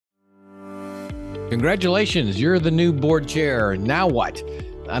Congratulations, you're the new board chair. Now what?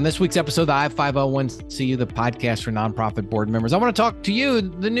 On this week's episode of the I-501-CU, the podcast for nonprofit board members, I want to talk to you,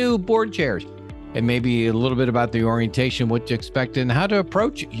 the new board chairs, and maybe a little bit about the orientation, what to expect, and how to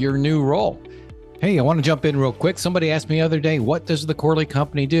approach your new role. Hey, I want to jump in real quick. Somebody asked me the other day, what does the Corley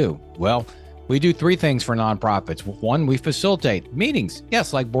Company do? Well, we do three things for nonprofits. One, we facilitate meetings,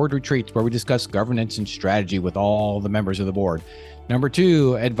 yes, like board retreats, where we discuss governance and strategy with all the members of the board. Number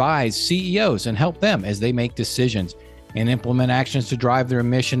two, advise CEOs and help them as they make decisions and implement actions to drive their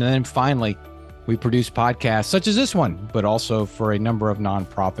mission. And then finally, we produce podcasts such as this one, but also for a number of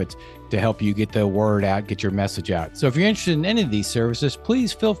nonprofits to help you get the word out, get your message out. So if you're interested in any of these services,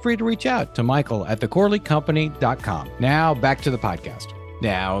 please feel free to reach out to Michael at thecorleycompany.com. Now back to the podcast.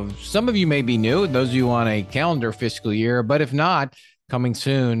 Now, some of you may be new, those of you on a calendar fiscal year, but if not, coming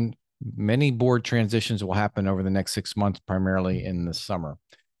soon, many board transitions will happen over the next 6 months, primarily in the summer.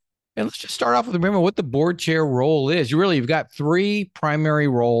 And let's just start off with remember what the board chair role is. You've got three primary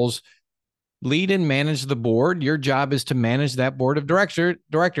roles: lead and manage the board. Your job is to manage that board of directors.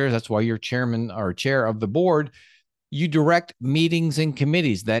 That's why you're chairman or chair of the board. You direct meetings and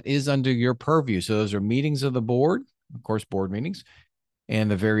committees. That is under your purview. So those are meetings of the board, of course, board meetings,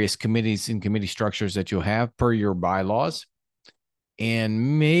 and the various committees and committee structures that you'll have per your bylaws.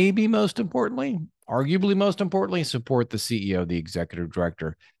 And maybe most importantly, arguably most importantly, support the CEO, the executive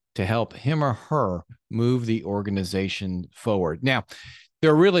director, to help him or her move the organization forward. Now, there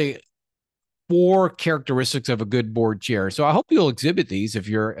are really four characteristics of a good board chair. So I hope you'll exhibit these if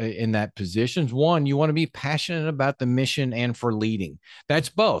you're in that position. One, you want to be passionate about the mission and for leading. That's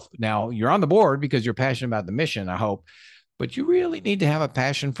both. Now, you're on the board because you're passionate about the mission, I hope. But you really need to have a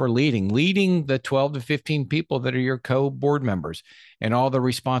passion for leading the 12 to 15 people that are your co-board members and all the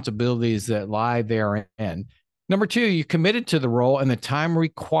responsibilities that lie therein. Number two, you committed to the role and the time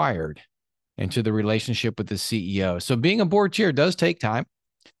required and to the relationship with the CEO. So being a board chair does take time,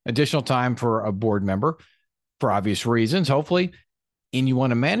 additional time for a board member for obvious reasons, hopefully. And you want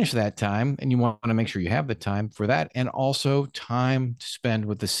to manage that time and you want to make sure you have the time for that, and also time to spend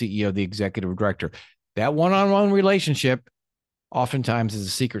with the CEO, the executive director. That one-on-one relationship oftentimes is a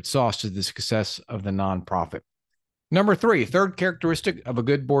secret sauce to the success of the nonprofit. Number three, third characteristic of a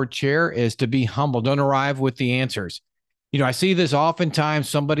good board chair is to be humble. Don't arrive with the answers. I see this oftentimes.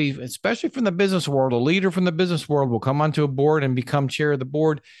 Somebody, especially from the business world, a leader from the business world will come onto a board and become chair of the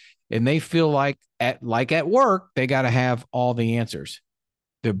board, and they feel like at work, they got to have all the answers.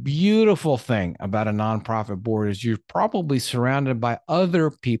 The beautiful thing about a nonprofit board is you're probably surrounded by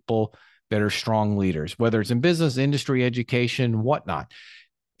other people that are strong leaders, whether it's in business, industry, education, whatnot.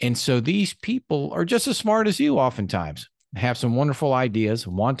 And so these people are just as smart as you oftentimes, have some wonderful ideas,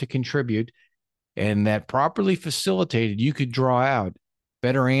 want to contribute, and that properly facilitated, you could draw out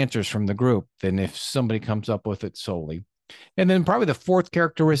better answers from the group than if somebody comes up with it solely. And then probably the fourth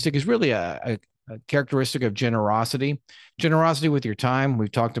characteristic is really a characteristic of generosity. Generosity with your time.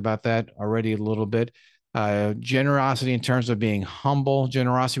 We've talked about that already a little bit. Generosity in terms of being humble,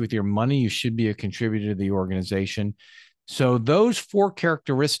 generosity with your money. You should be a contributor to the organization. So those four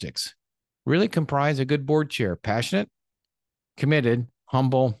characteristics really comprise a good board chair: passionate, committed,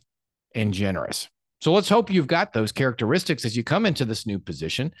 humble, and generous. So let's hope you've got those characteristics as you come into this new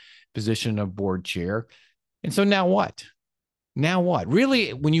position of board chair. And so now what? Now what?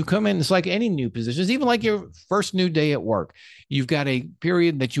 Really, when you come in, it's like any new positions, even like your first new day at work. You've got a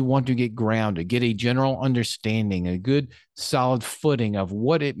period that you want to get grounded, get a general understanding, a good solid footing of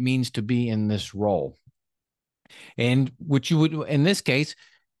what it means to be in this role. And what you would, in this case,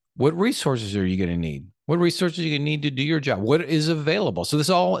 what resources are you going to need? What resources are you going to need to do your job? What is available? So this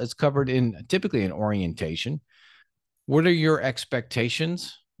all is covered in typically in orientation. What are your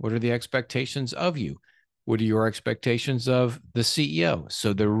expectations? What are the expectations of you? What are your expectations of the CEO?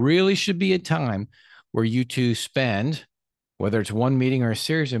 So there really should be a time where you two spend, whether it's one meeting or a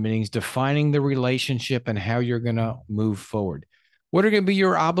series of meetings, defining the relationship and how you're going to move forward. What are going to be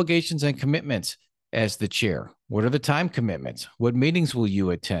your obligations and commitments as the chair? What are the time commitments? What meetings will you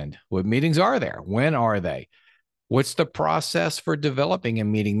attend? What meetings are there? When are they? What's the process for developing a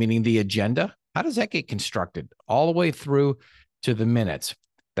meeting, meaning the agenda? How does that get constructed all the way through to the minutes?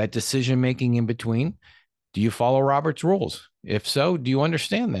 That decision-making in between. Do you follow Robert's rules? If so, do you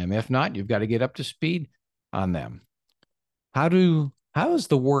understand them? If not, you've got to get up to speed on them. How is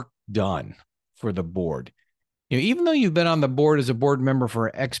the work done for the board? Even though you've been on the board as a board member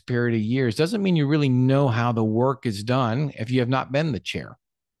for X period of years, doesn't mean you really know how the work is done if you have not been the chair.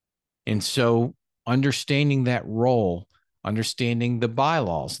 And so understanding that role, understanding the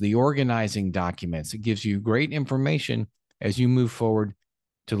bylaws, the organizing documents, it gives you great information as you move forward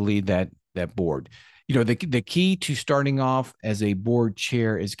to lead that that board. The key to starting off as a board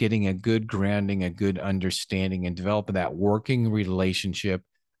chair is getting a good grounding, a good understanding, and developing that working relationship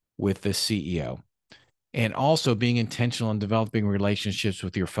with the CEO. And also being intentional in developing relationships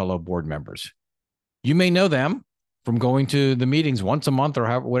with your fellow board members. You may know them from going to the meetings once a month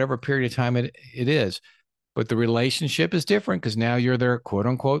or whatever period of time it is, but the relationship is different because now you're their quote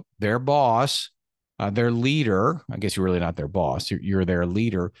unquote, their boss, their leader. I guess you're really not their boss. You're their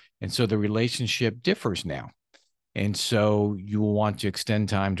leader. And so the relationship differs now. And so you will want to extend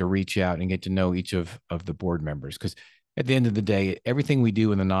time to reach out and get to know each of the board members, because at the end of the day, everything we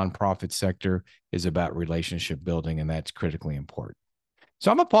do in the nonprofit sector is about relationship building, and that's critically important. So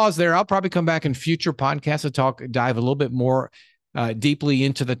I'm going to pause there. I'll probably come back in future podcasts to dive a little bit more deeply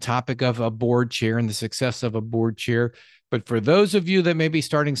into the topic of a board chair and the success of a board chair. But for those of you that may be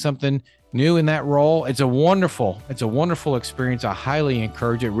starting something new in that role, it's a wonderful experience. I highly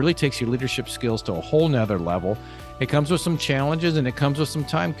encourage it. It really takes your leadership skills to a whole nother level. It comes with some challenges and it comes with some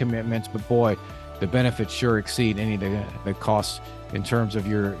time commitments, but boy, the benefits sure exceed any of the costs in terms of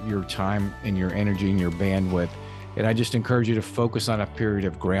your time and your energy and your bandwidth. And I just encourage you to focus on a period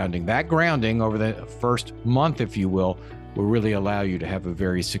of grounding. That grounding over the first month, if you will really allow you to have a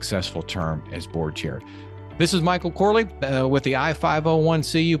very successful term as board chair. This is Michael Corley with the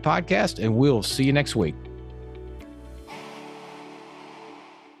I-501CU podcast, and we'll see you next week.